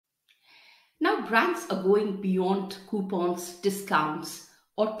Now, brands are going beyond coupons, discounts,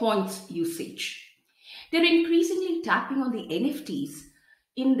 or points usage. They're increasingly tapping on the NFTs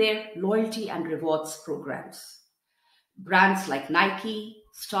in their loyalty and rewards programs. Brands like Nike,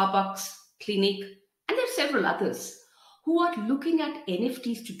 Starbucks, Clinique, and there are several others who are looking at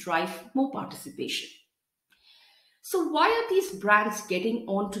NFTs to drive more participation. So, why are these brands getting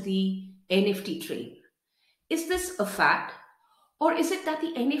onto the NFT train? Is this a fad? Or is it that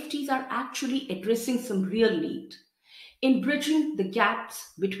the NFTs are actually addressing some real need in bridging the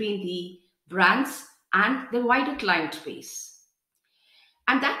gaps between the brands and the wider client base?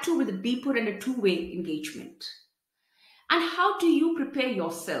 And that too with a deeper and a two-way engagement. And how do you prepare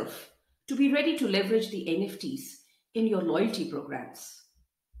yourself to be ready to leverage the NFTs in your loyalty programs?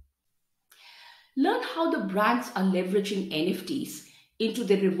 Learn how the brands are leveraging NFTs into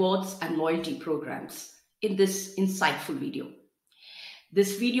their rewards and loyalty programs in this insightful video.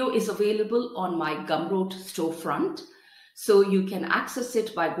 This video is available on my Gumroad storefront, so you can access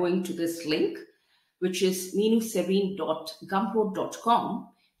it by going to this link, which is meenuserene.gumroad.com,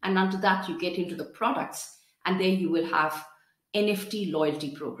 and under that you get into the products, and there you will have NFT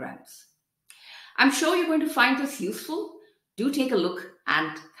loyalty programs. I'm sure you're going to find this useful. Do take a look,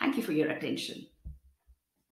 and thank you for your attention.